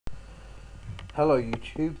Hello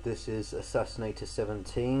YouTube, this is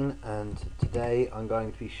Assassinator17 and today I'm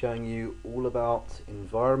going to be showing you all about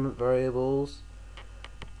environment variables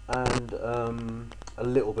and a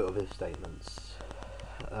little bit of if statements.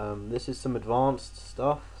 This is some advanced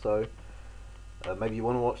stuff, so maybe you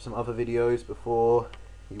want to watch some other videos before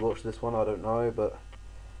you watch this one, I don't know, but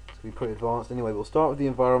it's going to be pretty advanced. Anyway, we'll start with the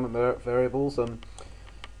environment variables.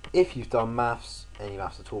 If you've done maths, any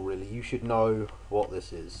maths at all really, you should know what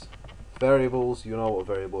this is. Variables, you know what a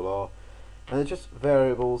variable are, and they're just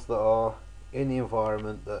variables that are in the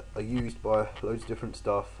environment that are used by loads of different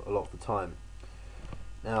stuff a lot of the time.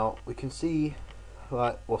 Now we can see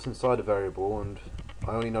like what's inside a variable, and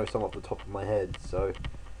I only know some off the top of my head, so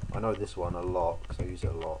I know this one a lot because I use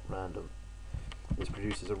it a lot. Random. This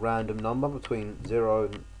produces a random number between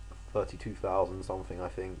 0 and 32,000 something, I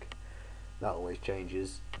think. That always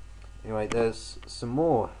changes. Anyway, there's some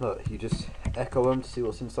more. Look, you just echo them to see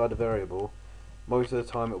what's inside a variable. Most of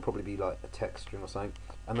the time it will probably be like a text string or something,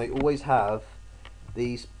 and they always have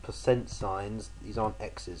these percent signs. These aren't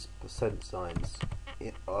x's, percent signs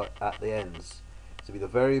at the ends. So it'll be the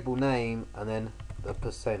variable name and then the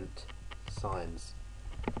percent signs.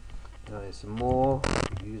 Anyway, some more.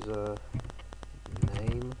 User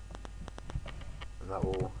name, and that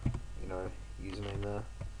will, username there.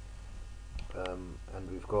 And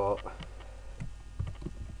we've got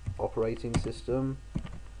operating system,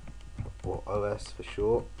 or OS for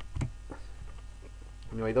short.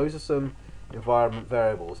 Anyway, those are some environment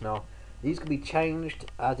variables. Now these can be changed,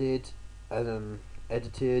 added, and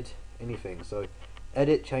edited, anything. So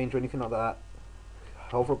edit, change, or anything like that.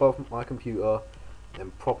 Hover above my computer,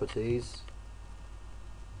 then properties,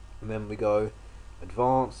 and then we go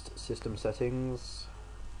advanced system settings.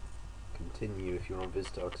 Continue if you're on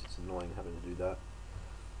Vista, because it's annoying having to do that.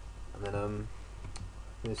 And then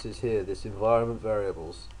this is here, this environment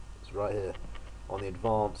variables. It's right here on the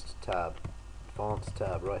advanced tab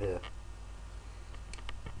right here.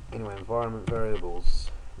 Anyway, environment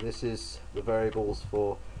variables. This is the variables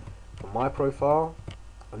for my profile,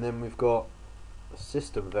 and then we've got the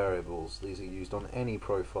system variables. These are used on any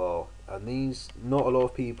profile, and these, not a lot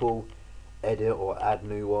of people edit or add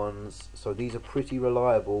new ones, so these are pretty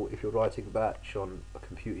reliable if you're writing batch on a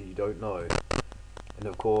computer you don't know. And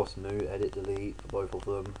of course new, edit, delete for both of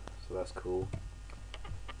them, so that's cool.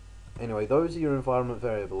 Anyway, those are your environment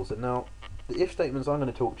variables. And now the if statements I'm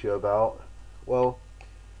going to talk to you about, well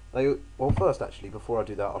first actually, before I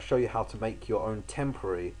do that, I'll show you how to make your own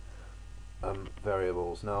temporary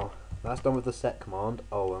variables. Now that's done with the set command.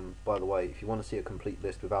 By the way, if you want to see a complete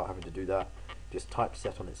list without having to do that, just type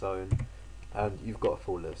set on its own and you've got a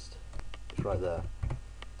full list. It's right there.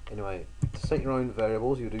 Anyway, to set your own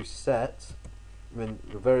variables, you'll do set, and then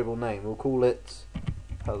your variable name, we'll call it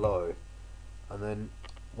hello, and then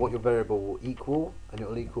what your variable will equal, and it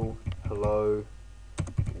will equal hello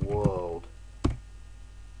world.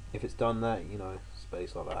 If it's done that,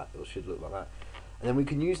 space like that, it should look like that. And then we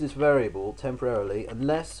can use this variable temporarily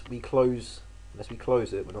unless we close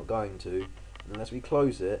it. We're not going to. Unless we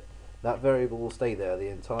close it, that variable will stay there the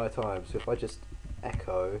entire time. So if I just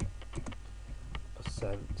echo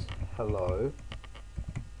percent hello,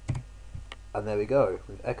 and there we go,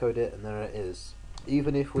 we've echoed it and there it is.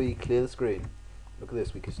 Even if we clear the screen, look at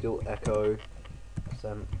this, we can still echo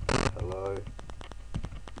percent hello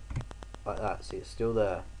like that. See, it's still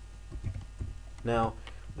there. Now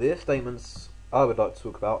the if statements I would like to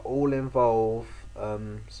talk about all involve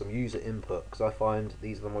some user input, because I find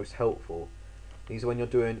these are the most helpful. These are when you're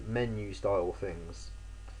doing menu style things,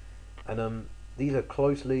 and these are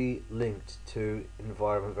closely linked to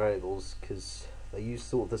environment variables because they use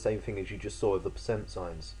sort of the same thing as you just saw with the percent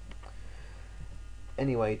signs.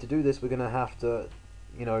 Anyway, to do this we're going to have to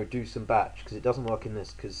do some batch, because it doesn't work in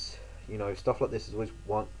this, because stuff like this is always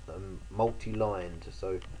multi-lined,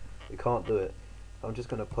 so we can't do it. I'm just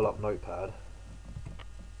going to pull up Notepad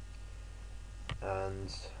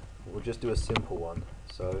and we'll just do a simple one.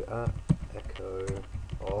 So echo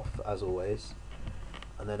off as always,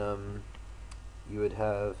 and then you would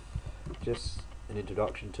have just an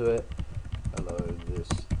introduction to it. Hello, this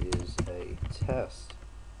is a test,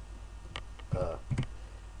 and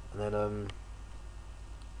then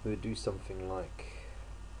we would do something like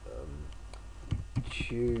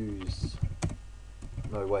choose.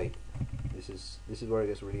 No, wait. This is where it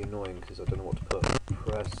gets really annoying because I don't know what to put.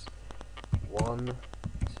 Press 1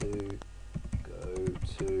 to go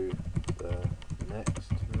to the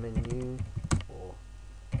next menu, or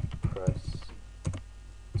press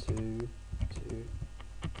 2 to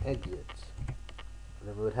exit. And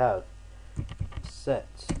then we would have set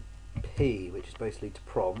P, which is basically to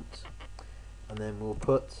prompt, and then we'll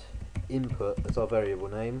put input as our variable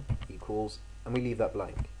name equals, and we leave that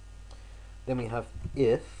blank. Then we have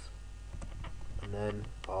if, and then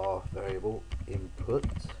our variable input,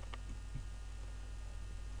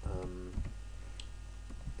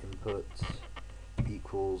 input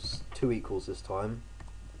equals 2 equals this time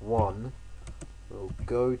 1. We'll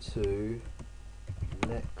go to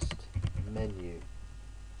next menu,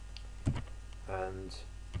 and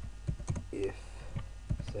if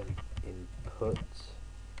then input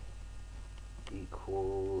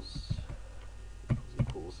equals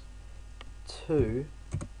 2,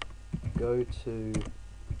 go to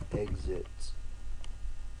exit.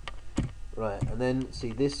 Right, and then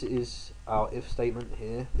see, this is our if statement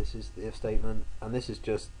here, this is the if statement, and this is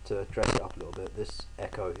just to dress it up a little bit, this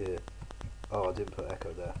echo here. Oh, I didn't put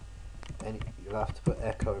echo there. And you'll have to put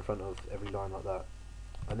echo in front of every line like that.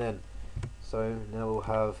 And then, so now we'll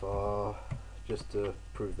have our, just to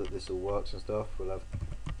prove that this all works and stuff, we'll have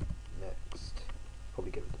next,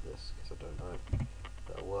 probably get rid of this because I don't know,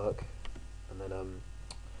 that'll work. And then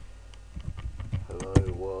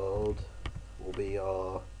hello world will be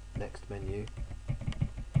our next menu,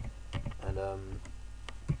 and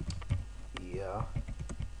yeah,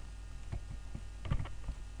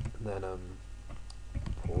 and then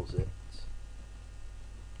pause it,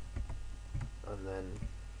 and then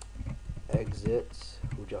exit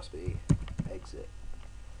will just be exit,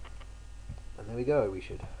 and there we go. We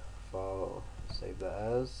should file, save that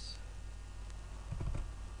as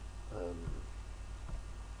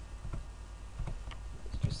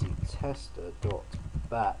let's just see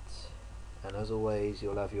tester.bat, and as always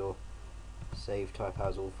you'll have your save type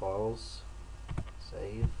as all files.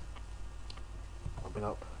 Save. I'll bring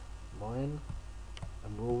up mine,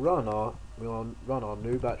 and we'll run our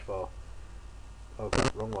new batch file. Okay,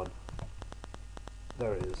 wrong one.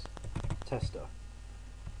 There it is. Tester.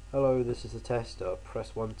 Hello, this is the tester.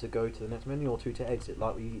 Press 1 to go to the next menu, or 2 to exit,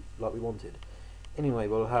 like we wanted. Anyway,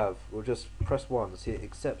 we'll just press 1. See, it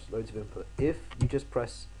accepts loads of input. If you just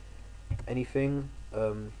press anything,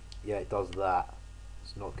 yeah, it does that.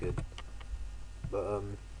 It's not good. But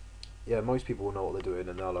yeah, most people will know what they're doing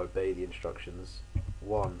and they'll obey the instructions.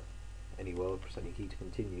 1, any world, press any key to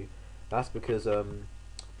continue. That's because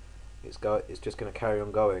it's just going to carry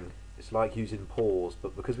on going. It's like using pause,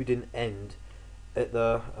 but because we didn't end at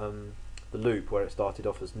the loop where it started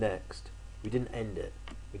off as next, we didn't end it.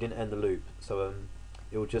 We didn't end the loop, so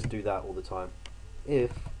it will just do that all the time.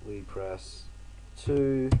 If we press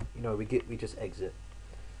 2, you know, we just exit.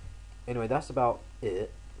 Anyway, that's about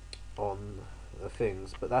it on the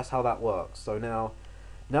things, but that's how that works. So now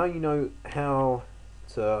you know how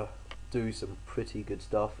to do some pretty good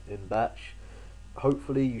stuff in Batch.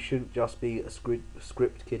 Hopefully you shouldn't just be a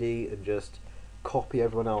script kiddie and just copy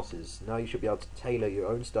everyone else's. Now you should be able to tailor your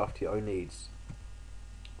own stuff to your own needs.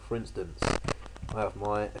 For instance, I have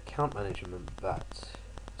my account management bat.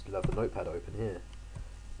 Still have the notepad open here.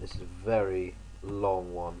 This is a very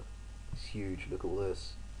long one. It's huge. Look at all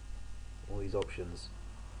this. All these options.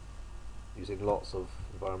 Using lots of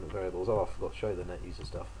environment variables. Oh, I forgot to show you the net user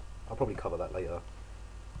stuff. I'll probably cover that later.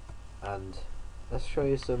 And let's show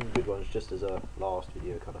you some good ones just as a last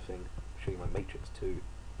video kind of thing. I'll show you my matrix too.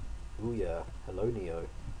 Ooh yeah. Hello Neo.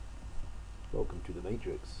 Welcome to the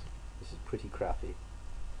matrix. This is pretty crappy.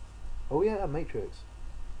 Oh yeah, matrix.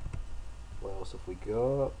 What else have we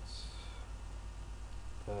got?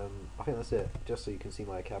 I think that's it. Just so you can see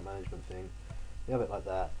my account management thing. We have it like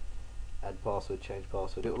that. Add password, change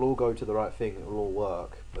password. It will all go to the right thing. It will all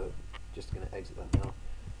work. But just going to exit that now.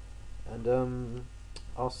 And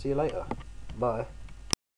I'll see you later. Bye.